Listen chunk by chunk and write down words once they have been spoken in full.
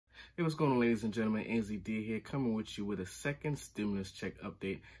Hey, what's going on, ladies and gentlemen? NZD here, coming with you with a second stimulus check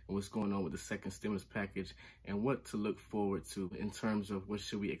update and what's going on with the second stimulus package and what to look forward to in terms of what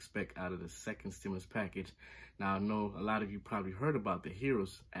should we expect out of the second stimulus package. Now, I know a lot of you probably heard about the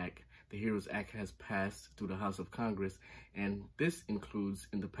HEROES Act. The HEROES Act has passed through the House of Congress, and this includes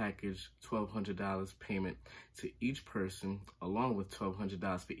in the package $1,200 payment to each person, along with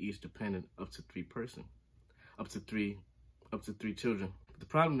 $1,200 for each dependent up to three children. The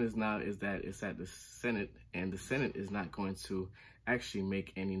problem is now is that it's at the Senate, and the Senate is not going to actually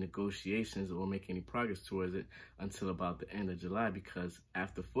make any negotiations or make any progress towards it until about the end of July, because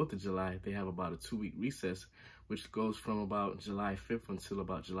after 4th of July, they have about a 2-week recess, which goes from about July 5th until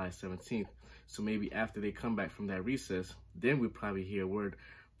about July 17th. So maybe after they come back from that recess, then we'll probably hear word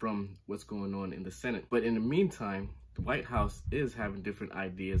from what's going on in the Senate. But in the meantime, the White House is having different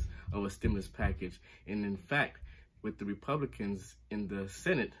ideas of a stimulus package. And in fact, with the Republicans in the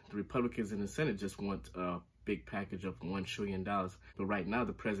Senate just want a big package of $1 trillion. But right now,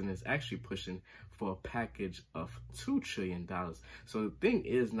 the president is actually pushing for a package of $2 trillion. So the thing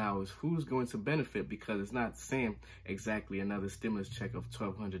is now is who's going to benefit, because it's not saying exactly another stimulus check of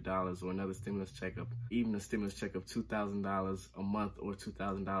 $1,200 or another stimulus check of even a stimulus check of $2,000 a month or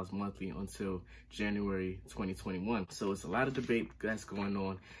 $2,000 monthly until January 2021. So it's a lot of debate that's going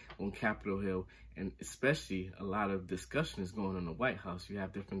on Capitol Hill, and especially a lot of discussion is going on in the White House. You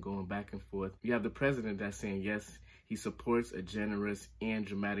have different going back and forth. You have the president that's saying yes, he supports a generous and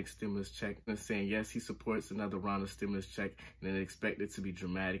dramatic stimulus check, and saying yes, he supports another round of stimulus check, and then expect it to be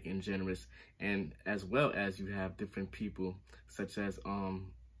dramatic and generous. And as well as you have different people such as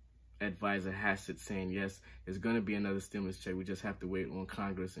Advisor Hassett saying yes, it's going to be another stimulus check. We just have to wait on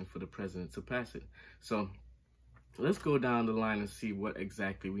Congress and for the president to pass it. So let's go down the line and see what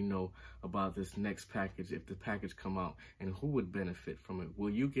exactly we know about this next package, if the package come out, and who would benefit from it. Will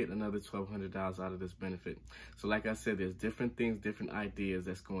you get another $1,200 out of this benefit? So like I said, there's different things, different ideas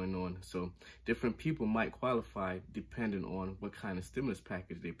that's going on. So different people might qualify depending on what kind of stimulus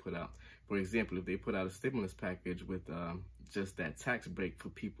package they put out. For example, if they put out a stimulus package with just that tax break for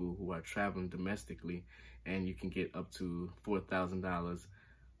people who are traveling domestically, and you can get up to $4,000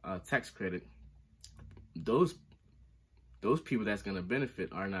 tax credit, those people that's going to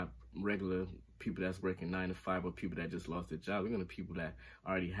benefit are not regular people that's working 9 to 5 or people that just lost their job. They're going to be people that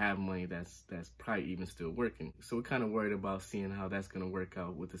already have money that's probably even still working. So we're kind of worried about seeing how that's going to work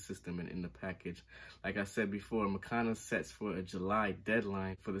out with the system and in the package. Like I said before, McConnell sets for a July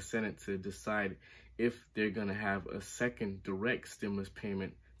deadline for the Senate to decide if they're going to have a second direct stimulus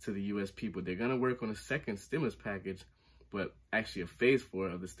payment to the U.S. people. They're going to work on a second stimulus package, but actually a phase 4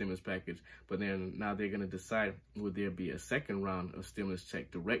 of the stimulus package. But then now they're going to decide, would there be a second round of stimulus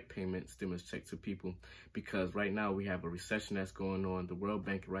check, direct payment stimulus check to people? Because right now we have a recession that's going on. The World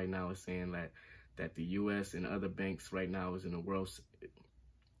Bank right now is saying that the U.S. and other banks right now is in a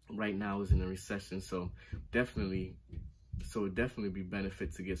recession. So definitely be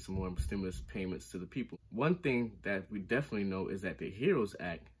benefit to get some more stimulus payments to the people. One thing that we definitely know is that the HEROES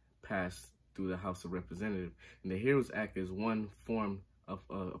Act passed through the House of Representatives, and the HEROES Act is one form of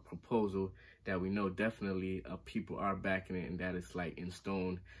a proposal that we know definitely people are backing it, and that is like in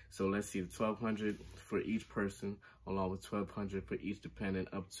stone. So let's see, the $1,200 for each person, along with $1,200 for each dependent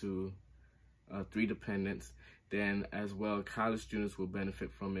up to 3 dependents. Then as well, college students will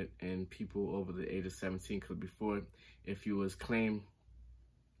benefit from it, and people over the age of 17. Because before, if you was a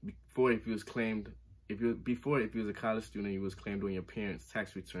college student, you was claimed on your parents'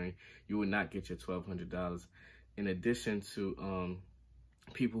 tax return, you would not get your $1,200. In addition to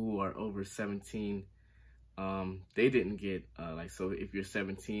people who are over 17, they didn't get so if you're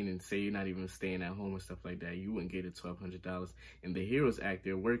 17 and say you're not even staying at home and stuff like that, you wouldn't get it $1,200. In the HEROES Act,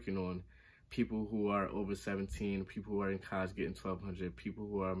 they're working on people who are over 17, people who are in college getting $1,200, people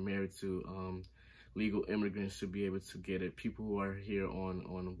who are married to legal immigrants should be able to get it. People who are here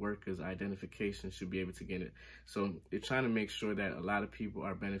on workers' identification should be able to get it. So they're trying to make sure that a lot of people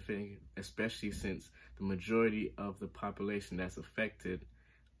are benefiting, especially since the majority of the population that's affected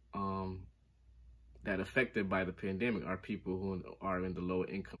by the pandemic are people who are in the lower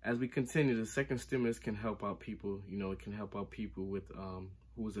income. As we continue, the second stimulus can help out people. You know, it can help out people with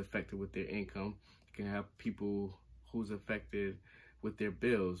who's affected with their income. It can help people who's affected with their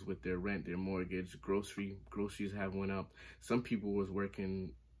bills, with their rent, their mortgage, groceries have went up. Some people was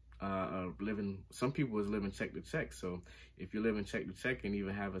working, some people was living check to check. So if you're living check to check and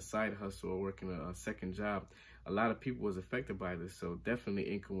even have a side hustle or working a second job, a lot of people was affected by this. So definitely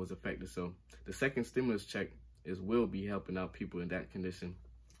income was affected. So the second stimulus check will be helping out people in that condition.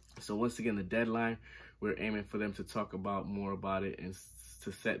 So once again, the deadline, we're aiming for them to talk about more about it and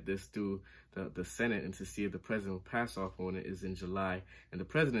to set this through the Senate and to see if the president will pass off on it is in July. And the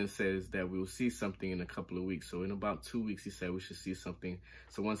president says that we will see something in a couple of weeks. So in about 2 weeks, he said we should see something.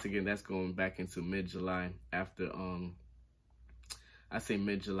 So once again, that's going back into mid-July after, I say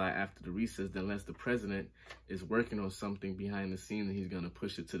mid-July after the recess, unless the president is working on something behind the scenes and he's going to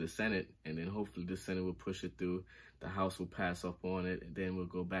push it to the Senate, and then hopefully the Senate will push it through, the House will pass up on it, and then we'll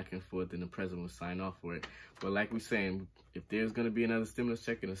go back and forth and the president will sign off for it. But like we're saying, if there's going to be another stimulus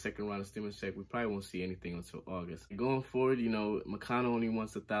check and a second round of stimulus check, we probably won't see anything until August. Going forward, you know, McConnell only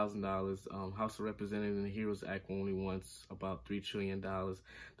wants $1,000. House of Representatives and the HEROES Act only wants about $3 trillion.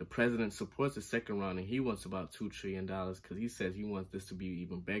 The president supports the second round and he wants about $2 trillion because he says he wants this to be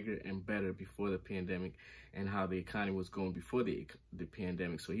even bigger and better before the pandemic and how the economy was going before the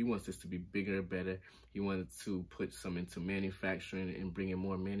pandemic. So he wants this to be bigger and better. He wanted to put some into manufacturing and bringing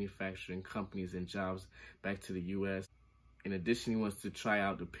more manufacturing companies and jobs back to the U.S. In addition, he wants to try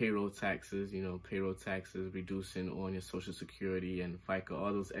out the payroll taxes, you know, payroll taxes, reducing on your Social Security and FICA,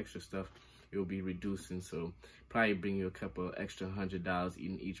 all those extra stuff, it will be reducing. So probably bring you a couple extra $100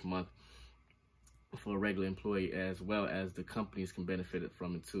 in each month for a regular employee, as well as the companies can benefit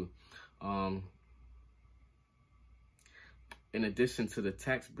from it too. In addition to the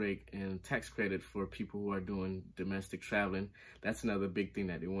tax break and tax credit for people who are doing domestic traveling, that's another big thing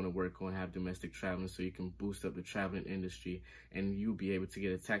that they want to work on, have domestic traveling so you can boost up the traveling industry and you'll be able to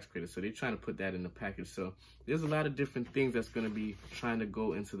get a tax credit. So they're trying to put that in the package. So there's a lot of different things that's going to be trying to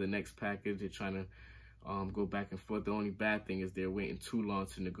go into the next package. They're trying to go back and forth. The only bad thing is they're waiting too long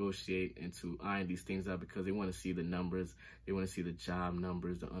to negotiate and to iron these things out because they want to see the numbers. They want to see the job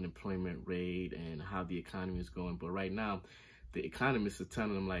numbers, the unemployment rate, and how the economy is going. But right now, the economists are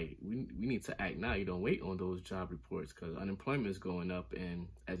telling them, like, we need to act now. You don't wait on those job reports because unemployment is going up. And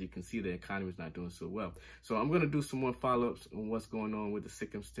as you can see, the economy is not doing so well. So I'm going to do some more follow-ups on what's going on with the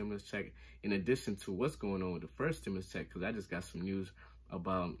second stimulus check, in addition to what's going on with the first stimulus check, because I just got some news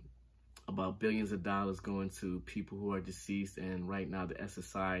about billions of dollars going to people who are deceased. And right now, the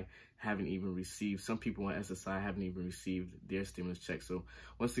SSI haven't even received, some people on SSI haven't even received their stimulus check. So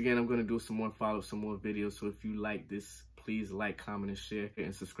once again, I'm going to do some more follow-ups, some more videos. So if you like this, please like, comment, and share,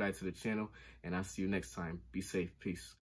 and subscribe to the channel. And I'll see you next time. Be safe. Peace.